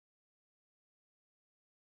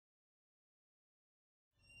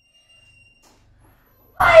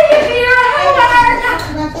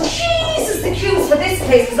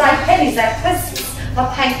place was like pennies at Christmas.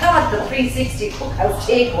 But thank God the 360 Cookhouse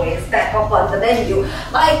takeaway is back up on the menu.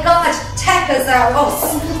 My God, tapas are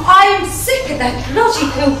us. I'm sick of that bloody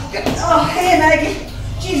food. Oh, hey Maggie.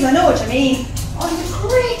 Jeez, I know what you mean. Oh, it was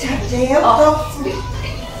great to have a day out though.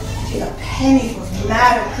 Gee, the pennies was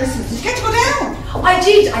mad at Christmas. Did you get to go down? I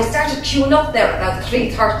did. I started queuing up there about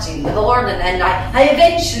 3:30 in the morning, and I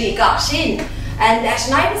eventually got in. And that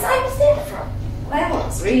night I was there for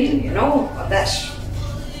hours, really, you know, of that.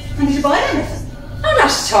 And did you buy anything? No,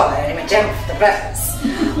 not at all. I only went down for the breakfast.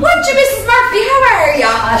 What you, Mrs. Murphy? How are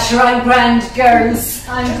you? Sure, I'm grand, girls.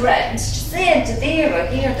 I'm grand. Just saying to Vera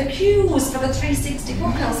here, the queues for the 360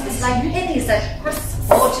 Cookhouse was like pennies at Christmas.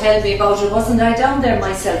 Oh, tell me about it. Wasn't I down there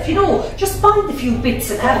myself? You know, just buying a few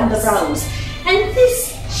bits and having the browse. And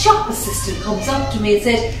this shop assistant comes up to me and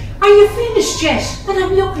said, "Are you finished yet?" And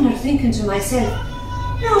I'm looking at her thinking to myself,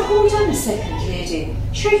 "Now, hold on a second, lady.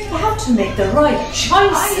 Sure, you have to make the right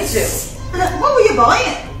choices." What were you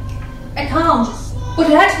buying? I can't. But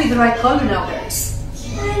it had to be the right colour now, girls.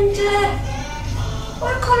 And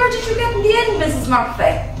what colour did you get in the end, Mrs.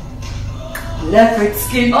 Murphy? Leopard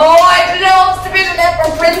skin. Oh, I love the bit of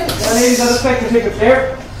leopard print. Well, you got a spectre ticket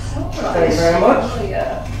there. Thank you very much. Oh,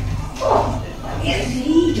 yeah. Oh,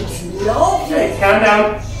 he just lovely. Okay, calm down.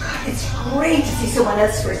 God, it's great to see someone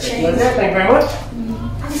else for a change. Thank you very much.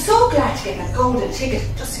 I'm so glad to get that golden ticket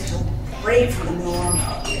just to get a break from the norm.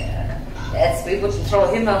 Yes, we wouldn't throw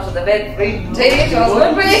him out of the bed for eating potatoes,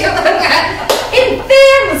 would we? In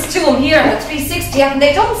fairness to him here at 360, haven't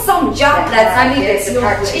they done some job, lads? I mean, there's the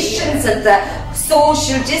partitions and the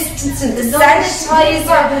social distance and the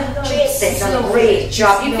sanitizer. Jeez, they've done a great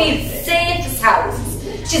job. You feel safe as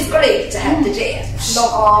houses. She's great to have the day.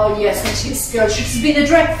 Oh, yes, and she's girl. She's been a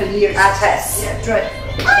dreadful year. At us. Yeah,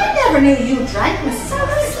 dreadful. I never knew you drank, Mrs.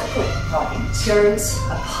 Murphy. Girls,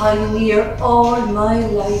 a pioneer all my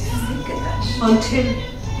life. Until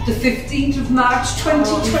the 15th of March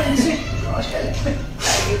 2020. Are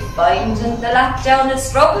you finding the lockdown a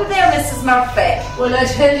struggle there, Mrs. Murphy? Well, I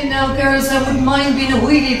tell you now, girls, I wouldn't mind being a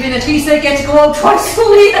wheelie bin. At least I get to go out twice a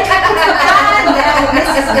week.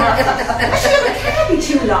 Mrs. Murphy. Actually, it can't be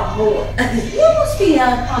too long more. You must be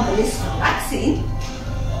on the list for the vaccine.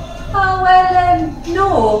 Oh, well, no.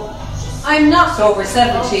 I'm not over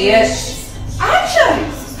 70 yet. Actually.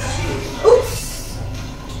 Oops.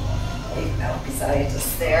 Beside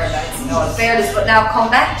us there, lads, in all fairness, but now come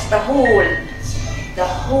back to the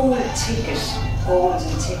whole ticket,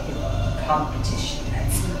 golden ticket competition,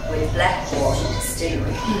 lads, with Blackwater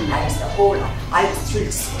Distillery. And the whole, I was thrilled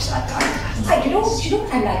to see it. You know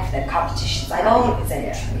what I like for them competitions? I always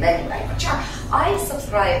enter them anyway, but sure, I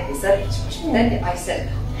subscribed myself to it, and then I said,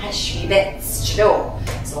 hash me bets, you know.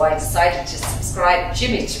 So I decided to subscribe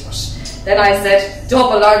Jimmy to it. Then I said,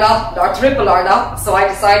 double or not, or triple or not, so I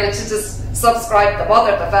decided to just subscribe the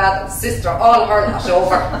mother, the father, the sister, all her lot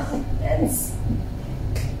over. Hence,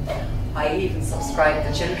 I even subscribed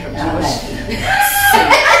the children to it.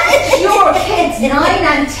 Your kids, 9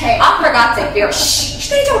 and 10. I forgot to hear. Shh,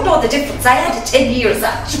 they don't know the difference. I had it 10 years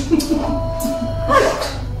out.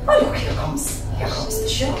 Oh look, here comes the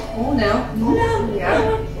show. Oh, no. No, yeah.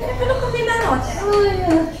 Look at me now. Oh,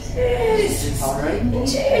 yeah. Yes. Alright.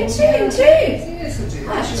 Cheers. Do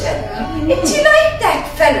you like that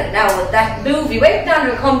fella now with that movie? Wait down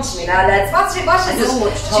and come to me now, lads. What is it?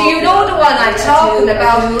 Do you know the one I'm talking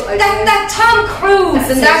about? That Tom Cruise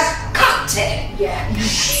and that cocktail. Yeah.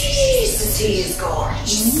 Jesus, he is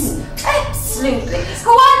gorgeous. Absolutely.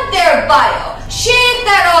 Go on there, bio. Shake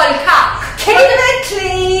that old cock. Keep it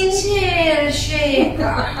clean. Chill,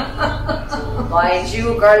 shaker. Mind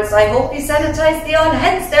you, girls, I hope you sanitize the old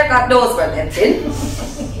hands there. God knows where they've been.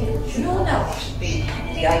 You know now what should be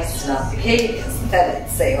the icing on the cake, as the fella would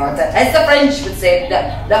say, or as the French would say,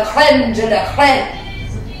 the creme de la creme.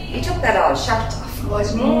 He took that old shirt off.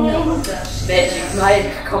 Magic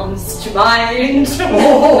Mike comes to mind.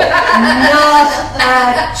 Oh, not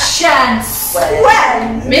a chance.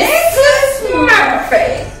 Well, Mrs. Murphy.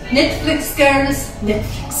 Netflix, girls,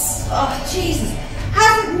 Netflix. Oh, Jesus.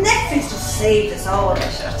 Hasn't Netflix just saved us all?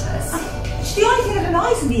 It's the only thing that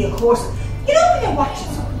annoys me, of course. You know when you're watching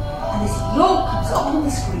something and this logo comes up on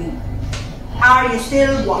the screen. Are you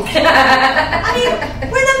still watching? I mean,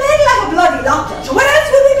 we're in the middle of a bloody lockdown, so what else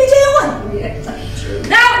would we be doing?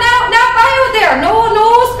 Now, bio there. No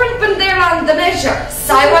sprinkling there on the measures.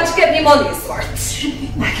 I want to get me money's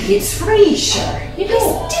worth. Maggie, it's free, sure. You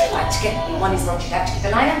know, do you want to get me money's worth? You have to keep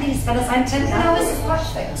an eye on these fellas. I'm telling you now, this is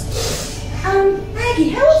perfect. Maggie,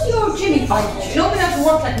 how's your Jimmy finding it? You don't have to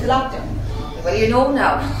work like the lockdown. Well, you know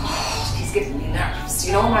now. He's giving me nerves. So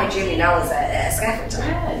you know my Jimmy now is a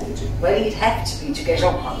scaffolder. Well, he'd have to be to get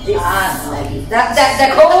up on this. The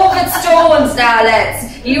COVID stones now,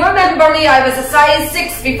 lads. You remember me, I was a size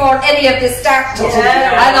 6 before any of this started.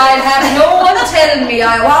 And I'll have no one telling me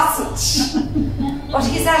I wasn't. But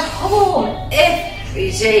he's at home every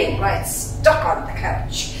day, right, stuck on the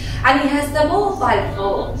couch. And he has the mobile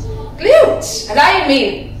phone glued, and I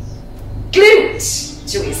mean glued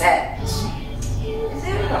to his head.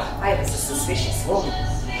 If I was a suspicious woman,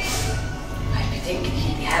 I'd be thinking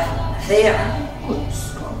he'd be having an affair.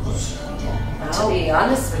 To be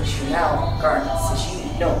honest with you now, girls, as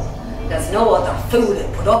you know, there's no other food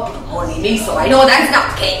that put up with them, only me, so I know that's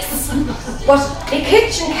not the case. But the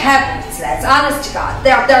kitchen cabinets, lads, honest to God,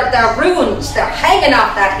 they're ruined. They're hanging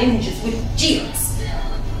off that hinges with jeers.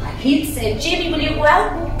 He'd say, Jimmy, will you go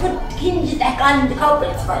out and put the hinges back on the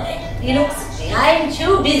cupboards for me? He looks at me, I'm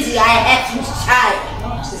too busy, I haven't time.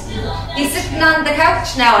 He's sitting on the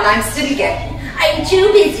couch now and I'm still getting, I'm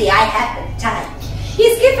too busy, I haven't time.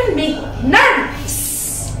 He's giving me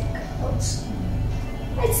nerves.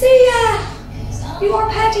 I'd say, your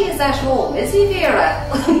Paddy is at home, is he, Vera?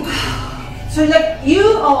 So like,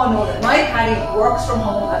 you all know that my Paddy works from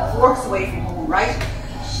home and works away from home, right?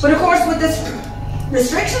 But of course with this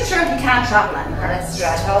restrictions, sure, he can't travel anywhere. That's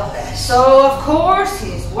right, out there. So of course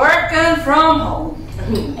he's working from home.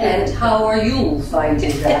 And how are you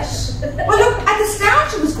finding that? Well look, at the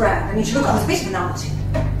start it was grand, and he look, I was a bit of a novelty.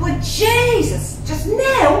 But Jesus, just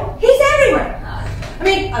now, he's everywhere. I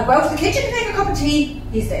mean, I go out to the kitchen to make a cup of tea,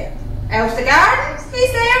 he's there. Out to the garden,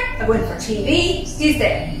 he's there. I go in for TV, he's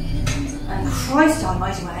there. And Christ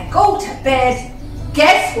almighty, when I go to bed,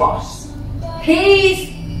 guess what? He's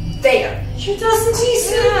there. She doesn't he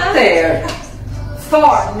sit there? For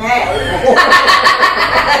now.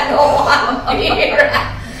 No, I'm here.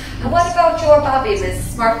 And what about your Bobby,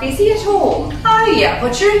 Mrs. Murphy? Is he at home? Oh yeah,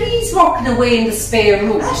 but sure, he's working away in the spare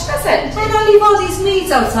room. Gosh, doesn't. And I leave all these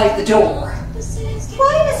meats outside the door.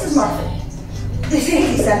 Why, Mrs. Murphy? They think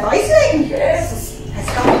he's self-isolating. Yes. Has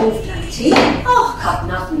got COVID-19. Oh God,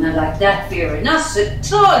 nothing like that, Vera. Not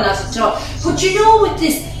at all, not at all. But you know, with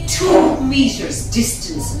this 2 meters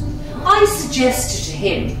distance, I suggested to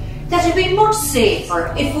him that it'd be much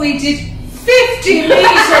safer if we did 50 meters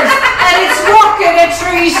and it's rocking a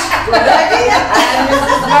treat. Good idea. And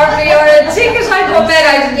Mrs. Murphy, or a ticket, I go bed. I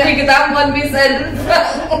didn't think of that one myself.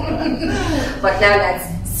 But now, lads,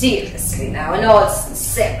 seriously now, in all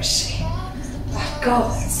sincerity, what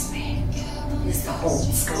goes me is the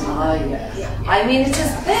homeschool. Oh yeah. I mean, it's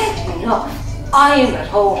just bad enough I'm at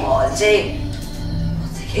home all day,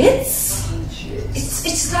 but the kids,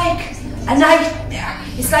 it's like a nightmare.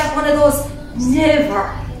 It's like one of those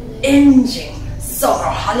never-ending summer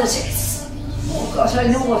holidays. Oh God, I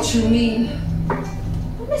know what you mean.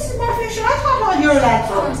 Well, Mrs. Murphy, sure, I thought all your lads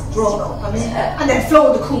were grown up, I mean, and then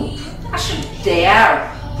flow the coop. Actually, they are.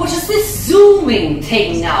 But it's this Zooming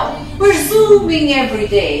thing now. We're Zooming every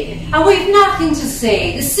day, and we've nothing to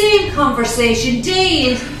say. The same conversation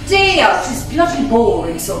day in, day out. It's bloody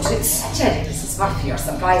boring, so it is. I tell you, Mrs. Murphy, you're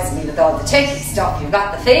surprising me with all the techie stuff. You've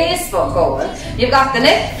got the Facebook going, you've got the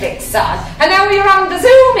Netflix on, and now you're on the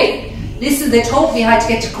Zooming. Listen, they told me I had to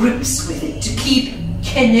get to grips with it, to keep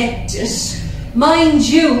connected. Mind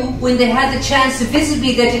you, when they had the chance to visit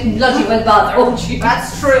me, they didn't bloody well bother. Oh,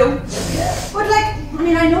 that's true. Yeah. But like, I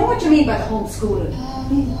mean, I know what you mean by the homeschooling. I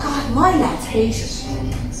mean, God, my lads hate it.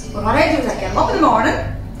 But what I do is I get them up in the morning,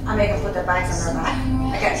 I make them put their bags on their back,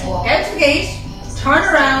 I get them to walk out to the gate, turn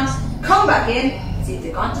around, come back in, see if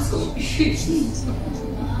they've gone to school.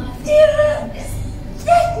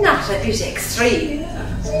 That's not a bit extreme.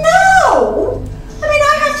 No! I mean,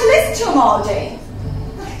 I have to listen to them all day.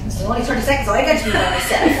 It's only 30 seconds, so I get to be by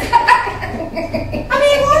myself. I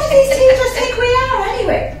mean, what do these teachers think we are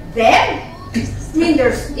anyway? Them? I mean,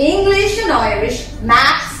 there's English and Irish,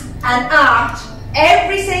 maths and art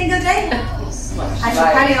every single day. And so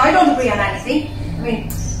Penny and I don't agree on anything. I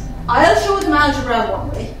mean, I'll show them algebra one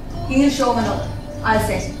way, he'll show them another. I'll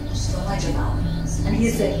say, don't mind your mom. And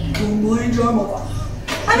he'll say, don't mind your mother.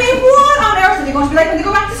 I mean, what on earth are they going to be like when they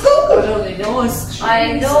go back to school? God only knows.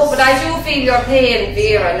 I know, but I do feel your pain,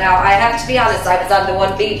 Vera. Now, I have to be honest, I was on the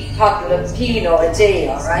 1 bottle of Pinot a day,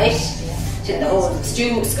 alright? Till the whole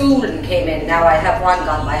schooling came in. Now I have one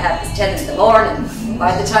gone by 10:30 in the morning.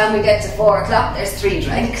 By the time we get to 4 o'clock, there's 3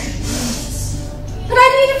 drank. But I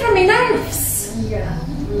need it for my nerves.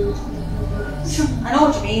 Sure, I know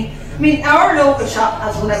what you mean. I mean, our local shop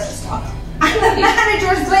has one extra stock. And the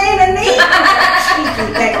manager's blaming me. Cheeky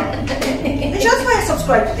beggar. It's just why I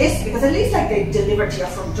subscribe to this, because at least like they deliver to your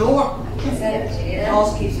front door. It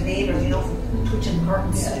also keeps the neighbours, you know, from twitching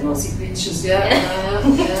curtains. Yeah, rosy bitches, yeah.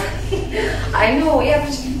 I know, yeah,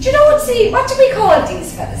 but do you know what, see, what do we call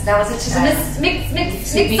these fellas now? Is it just a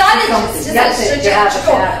mixologist?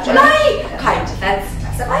 Well, I kind of fancy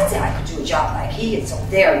myself. I say I could do a job like he is up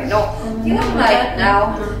there, you know. The other night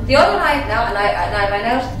now, and I ran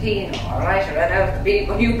out of the pee, alright, I ran out of the pee,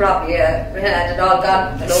 but you probably had it all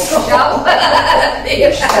gone from the local shop.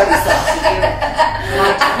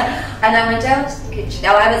 And I went down to the kitchen.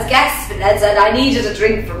 Now I was gasping, lads, and I needed a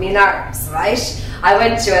drink for me nerves, right? I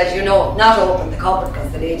went to, as you know, not open the cupboard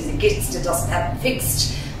because the ladies in Gitster doesn't have it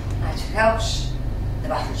fixed. I took out the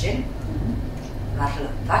bottle of gin, a bottle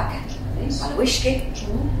of vodka, a bottle of whiskey, a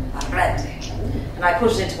bottle of brandy. And I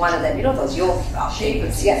put it into one of them, you know, those yogi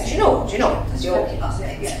bottles. Yeah, do you know those yogi bottles?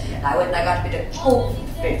 And I went and I got a bit of coke from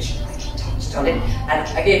the fridge. And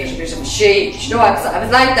I gave it a bit of a shake. You know, I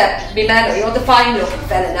was like that, me man, you know, the fine looking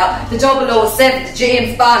fella now, the 007, the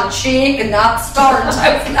James Bond, shaking, not stirred.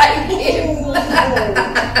 I was like him.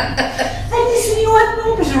 And listen, you had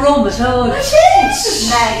no bit of rum at all. Jesus,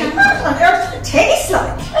 Maggie, what on earth did it taste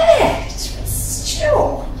like? It was, you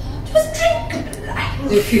know, it was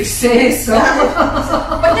drinkable. If you say so.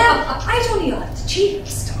 But now, I'd only like the cheap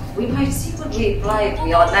stuff. We might see what we apply to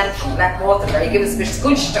the old man from Blackwater, or he give us a bit of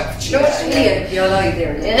good stuff, do you know what I mean? You're lying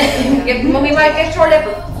there. Well, we might get your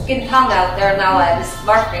little fucking tongue out there now, this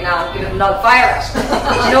Murphy now, and give him a lot of fire at it.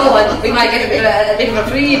 You know what? We might get a bit of a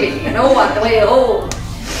freebie, you know, on the way home.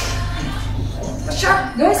 But sure,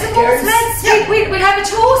 I suppose, lads, we'll have a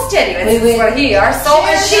toast anyway, since we're here. So,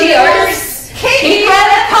 cheers! Keep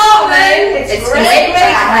it coming! It's great to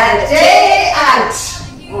have a day out!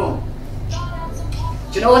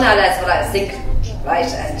 Do you know now, that's what I was thinking, right?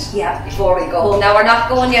 And before we go home, now we're not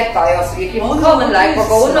going yet, Bio, so you keep coming, like we're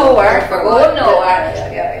going nowhere,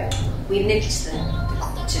 Yeah. We nicked the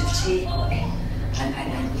takeaway, and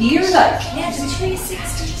Here, like? yeah, the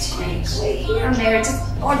 360 takeaway here and there, just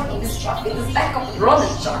ordering this truck, it was back up and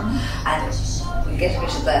running, sure. And we get a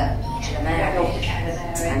bit of the calamari,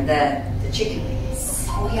 and the chicken wings.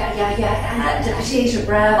 Oh, yeah. And the potato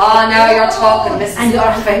bread. Oh, now you're talking, Mrs. And the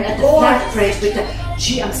Perfect. flatbread with the...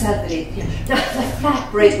 I'm celebrating here. The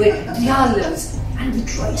flatbread with the olives and the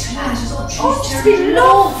dried tomatoes. Oh, it would be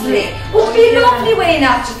lovely. It would be a lovely way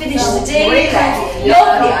now to finish the day.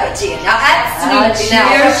 Lovely idea. Now, absolutely.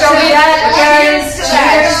 Cheers to that. Cheers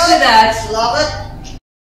to that. Love it.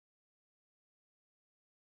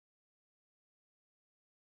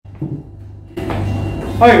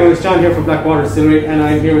 Hi everyone, it's John here from Blackwater Distillery, and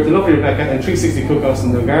I'm here with the lovely Rebecca and 360 Cookhouse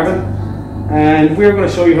in Dungarvan, and we're going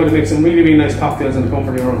to show you how to make some really nice cocktails in the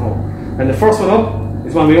comfort of your own home. And the first one up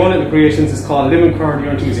is one of my own little creations. It's called Lemon Curd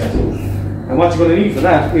Your Enthusiasm. And what you're going to need for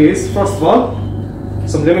that is, first of all,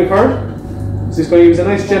 some lemon curd. So you're going to use a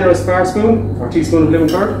nice generous bar spoon or teaspoon of lemon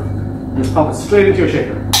curd and just pop it straight into your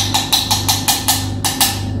shaker.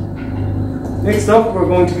 Next up, we're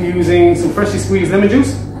going to be using some freshly squeezed lemon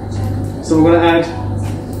juice. So we're going to add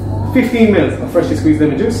 15 ml of freshly squeezed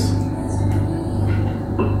lemon juice.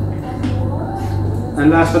 And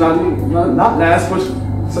last but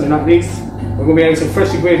not least, we're going to be adding some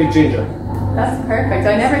freshly grated ginger. That's perfect.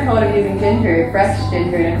 I never thought of using ginger, fresh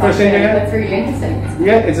ginger in a cocktail. That's really interesting.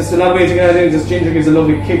 Yeah, it's just a lot of ways you can add it in. Just ginger gives a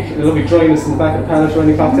lovely kick and a lovely dryness in the back of the palate for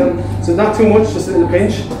any cocktail. So not too much, just a little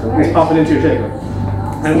pinch. And just pop it into your shaker.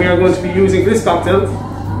 And we are going to be using for this cocktail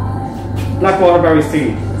Blackwater berries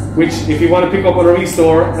tea, which if you want to pick up on a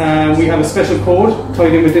restore, we have a special code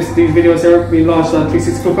tied in with these videos here being launched on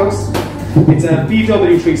 360 Cookhouse. It's a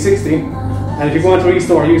BW360, and if you go on to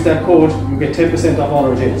restore, use that code, you get 10% off all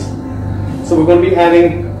our gins. So we're going to be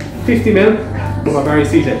adding 50 ml of our berries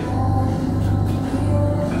tea.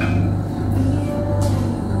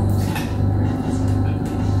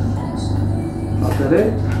 Pop that in.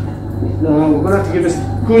 Now we're going to have to give this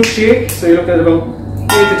a good shake, so you're looking at about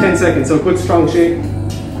 8 to 10 seconds, so a good strong shake.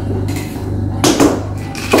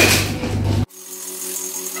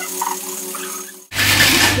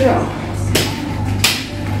 Yeah.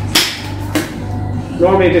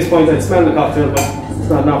 Normally at this point I'd smell the cocktail, but it's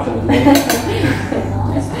not an option.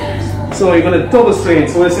 So you're going to double strain.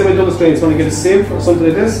 So when I say by double strain, it's going to get a sieve or something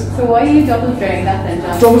like this. So why are you double straining that then,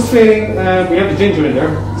 John? Double straining, we have the ginger in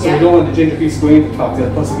there, so we don't want the ginger piece going into the cocktail,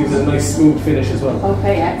 plus it gives it a nice smooth finish as well.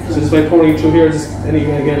 Okay, excellent. So just by pouring it through here, just any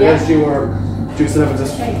again residue or juice level,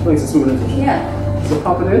 just nice and smooth into it. Yeah. So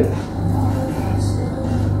pop it in.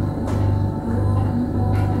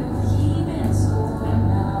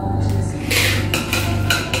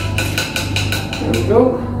 There we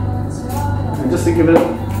go.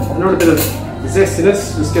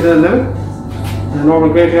 zestiness. Just get a lemon and a normal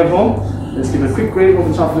grape you have home. Let's give it a quick grate over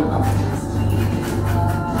the top of the cup.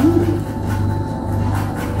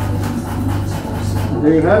 And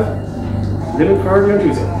there you have lemon curd and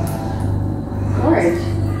juice. Gorge.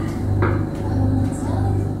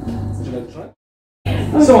 Would you like to try?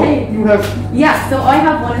 Okay. So you have. Yeah, so I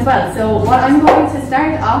have one as well. So what I'm going to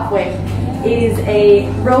start off with is a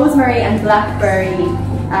rosemary and blackberry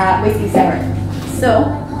whiskey sour. So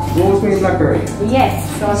Rosemary and blackberry. yes,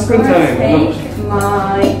 so I'm going to take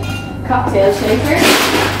my cocktail shaker,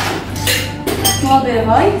 a small bit of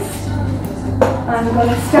ice. I'm going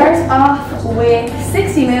to start off with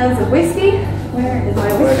 60 ml of whiskey. Where is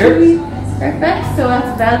my whiskey? Perfect. So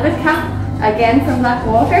that's Velvet Cap, again from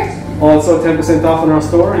Blackwater. Also 10% off in our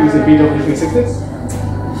store using BW360.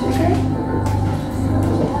 Sugar.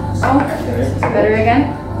 Oh, better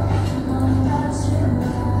again.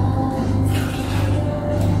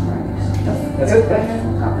 That's it.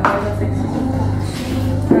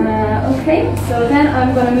 Okay, so then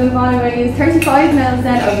I'm going to move on. I'm going to use 35 ml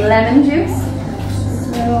then of lemon juice.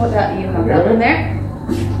 So that you have that one there.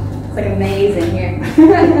 It's like a maze in here.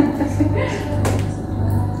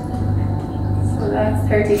 So that's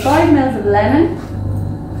 35 ml of lemon.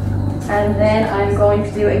 And then I'm going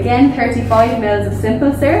to do again 35 ml of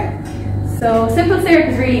simple syrup. So simple syrup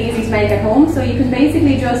is really easy to make at home. So you can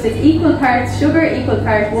basically just, it's equal parts sugar, equal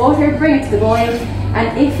parts water, bring it to the boil.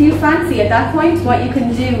 And if you fancy at that point, what you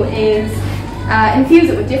can do is infuse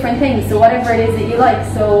it with different things. So whatever it is that you like.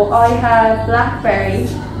 So I have blackberry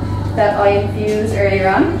that I infused earlier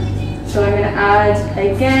on. So I'm going to add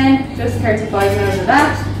again just 35 ml of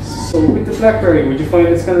that. So with the blackberry, would you find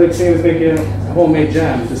it's kind of the same as making a homemade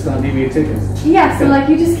jam, just not leaving it thicken? Yeah, so like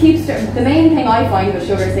you just keep stirring. The main thing I find with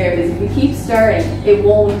sugar syrup is if you keep stirring, it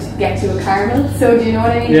won't get to a caramel. So do you know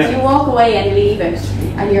what I mean? Yeah. If you walk away and leave it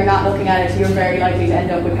and you're not looking at it, you're very likely to end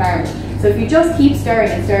up with caramel. So if you just keep stirring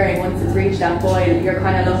and stirring, once it's reached that boil, you're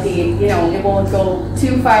kind of lucky, you know, it won't go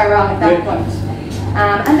too far wrong at that point.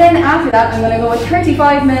 And then after that, I'm going to go with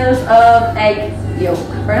 35 ml of egg yolk.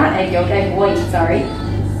 Or not egg yolk, egg white, sorry.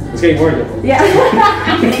 It's getting worried. Yeah,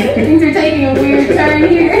 things are taking a weird turn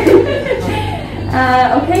here.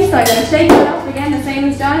 Okay, so I'm going to shake it up again, the same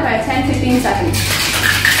as John, about 10-15 seconds.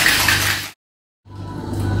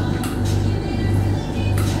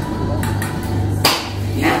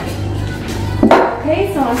 Yeah.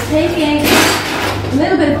 Okay, so I'm taking a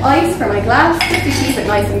little bit of ice for my glass, just to keep it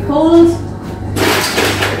nice and cold.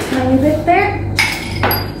 A tiny bit there.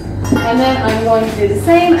 And then I'm going to do the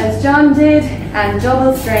same as John did and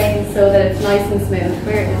double strain so that it's nice and smooth.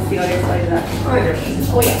 Where is the other side of that?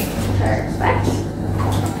 Oh yeah, perfect.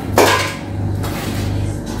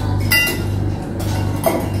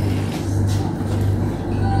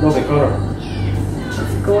 Lovely colour.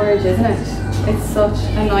 It's gorgeous, isn't it? It's such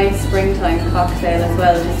a nice springtime cocktail as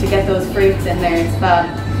well, just to get those fruits in there, it's fab.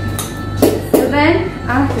 So then,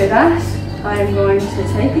 after that, I'm going to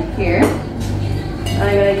take it here.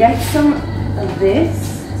 I'm going to get some of this.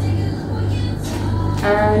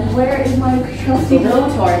 And where is my trusty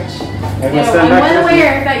blowtorch? I'm well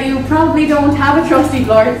aware that you probably don't have a trusty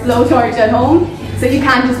blowtorch at home, so you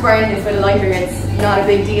can just burn this with a lighter. It's not a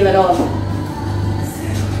big deal at all.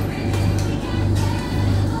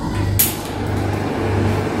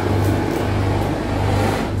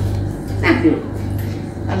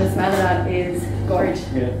 And the smell of that is gorgeous.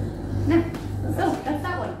 Yeah. So that's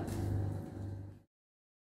that one.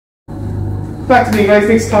 Back to me guys,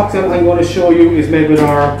 next cocktail I'm going to show you is made with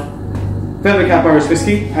our Velvet Cap Irish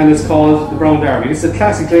whiskey and it's called the Brown Derby. This is a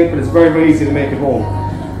classic drink but it's very, very easy to make at home.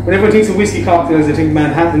 When everyone thinks of whiskey cocktails they think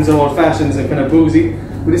Manhattans or old fashions and kind of boozy,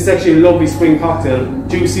 but this is actually a lovely spring cocktail,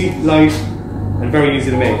 juicy, light and very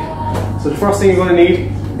easy to make. So the first thing you're going to need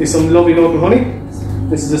is some lovely local honey.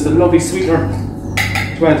 This is just a lovely sweetener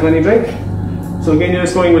to add to any drink. So again you're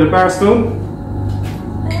just going with a bar spoon.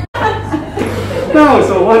 No,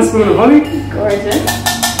 so 1 spoon of honey. Gorgeous.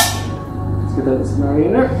 Let's get that scenario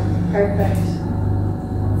in there. Perfect.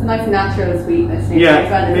 It's a nice natural sweetness.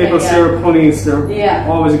 Yeah, maple syrup, honey syrup. Yeah.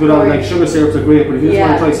 Always a good option. Like sugar syrups are great, but if you just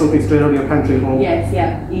want to try something straight out of your pantry at home. Yes,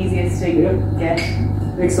 yeah. Easiest to get.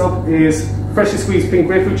 Next up is freshly squeezed pink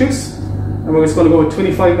grapefruit juice. And we're just going to go with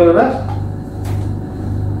 25 ml of that.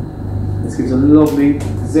 This gives a lovely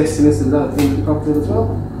zestiness and that in the cocktail as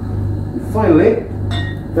well. And finally,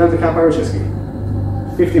 Velvet Cap Irish whiskey.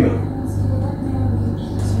 50 ml.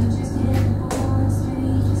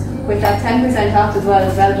 With that 10% off as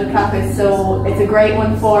well, Velvet Cap is so, it's a great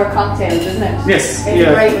one for cocktails, isn't it? Yes, it's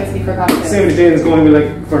a great whiskey for cocktails. Same as Jane's going with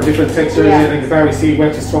like for different textures, like the berry seed,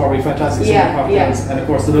 wet to strawberry, fantastic summer cocktails, and of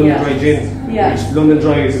course the London dry gin Yeah. which London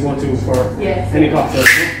Dry is a go-to for Yes. any cocktail.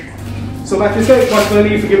 So back to this guy, what's going to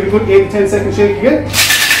need if you give it a good 8 to 10 second shake again.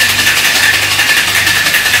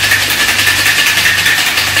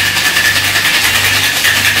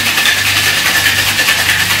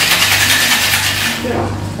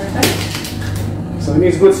 So it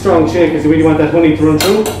needs a good strong shake because you really want that honey to run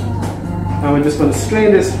through. And we're just going to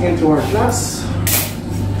strain this into our glass.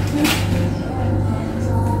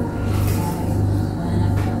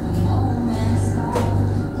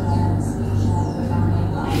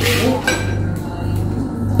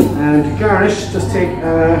 And to garnish, just take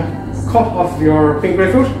a cut off your pink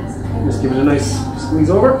grapefruit. Just give it a nice squeeze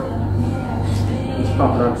over. Just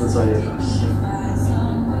pop it onto the side of your glass.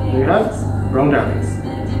 There you have brown darling.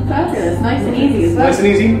 Fabulous, nice and easy as well. Nice and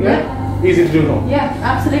easy, yeah? Easy to do at home. Yeah,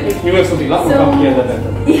 absolutely. You have something a lot more complicated than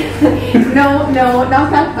that. No, not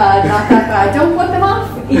that bad, not that bad. Don't put them off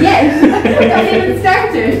yet. Not even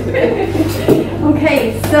started.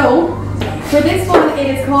 Okay, so for this one it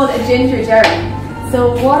is called a ginger jerry.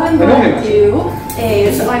 So what I'm going to do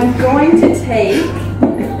is I'm going to take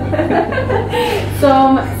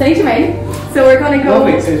some Saint Germain. So we're going to go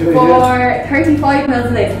for 35 mils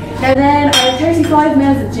of this. Now then I have 35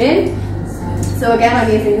 mils of gin. So again I'm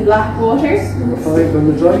using the Blackwater. Number 5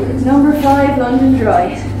 London Dry. Number 5 London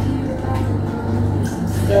Dry.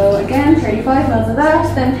 So again 35 mils of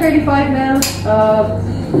that, then 35 mils of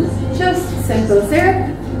just simple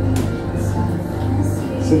syrup.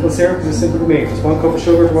 Simple syrup is simple to make. Just 1 cup of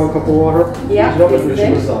sugar to 1 cup of water. Yeah, this is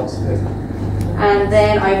it. And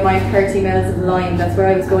then I have my 30 mils of lime. That's where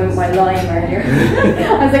I was going with my lime earlier.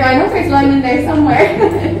 I was like, I know there's lime in there somewhere.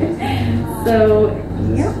 So,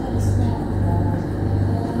 yeah.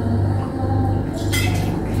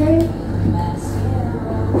 Okay.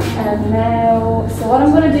 And now, so what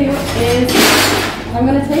I'm going to do is, I'm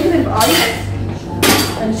going to take a bit of ice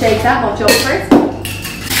and shake that much up first.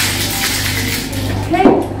 Okay.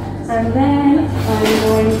 And then I'm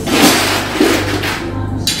going to,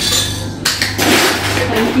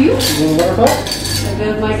 thank you. A bit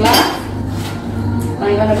of my glass.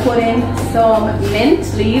 I'm going to put in some mint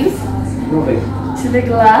leaves to the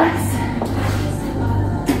glass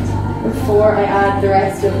before I add the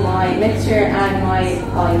rest of my mixture and my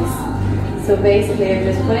ice. So basically I've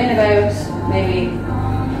just put in about maybe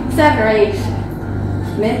 7 or 8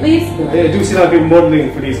 mint leaves. Yeah, I do see a lot of people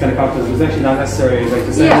muddling for these kind of cocktails. It's actually not necessary. Like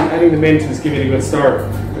just adding the mint and just giving it a good stir.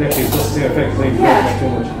 But actually it's just the same effect. Like not too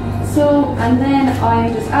much. So, and then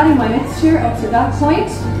I'm just adding my mixture up to that point.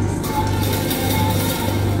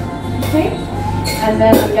 Okay. And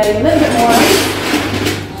then I'm getting a little bit more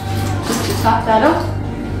just to top that up.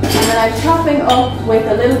 And then I'm topping up with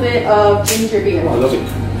a little bit of ginger beer. Oh, lovely.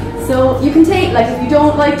 So you can take, like if you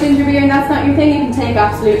don't like ginger beer and that's not your thing, you can take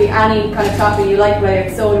absolutely any kind of topping you like, whether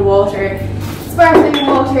it's soda water, sparkling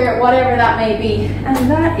water, whatever that may be. And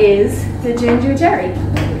that is the ginger jerry.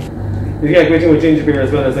 Yeah, great thing with ginger beer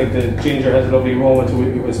as well is like the ginger has a lovely aroma to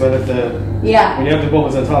it as well as the when you have the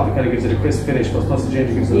bubbles on top it kind of gives it a crisp finish, but plus the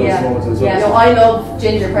ginger gives it a nice aroma to it as well. Yeah, no, I love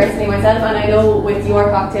ginger personally myself, and I know with your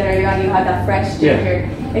cocktail earlier on you had that fresh ginger.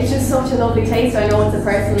 It's just such a lovely taste. I know it's a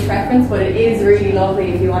personal preference, but it is really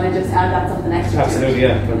lovely if you want to just add that something extra. Absolutely,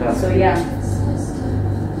 yeah, fantastic. So yeah.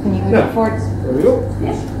 Can you move forward? There we go.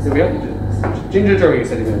 Yeah. There we go. Ginger jerry you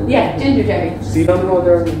said again. Yeah, ginger jerry. See down the road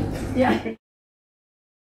there? Yeah.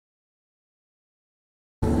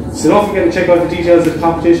 So don't forget to check out the details of the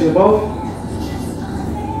competition above.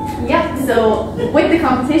 Yeah, so with the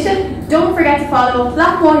competition, don't forget to follow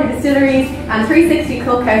Blackwater Distillery and 360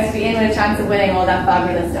 Cookhouse to be in with a chance of winning all that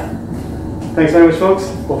fabulous stuff. Thanks very much folks.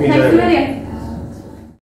 Hope you enjoyed it. Thanks a million.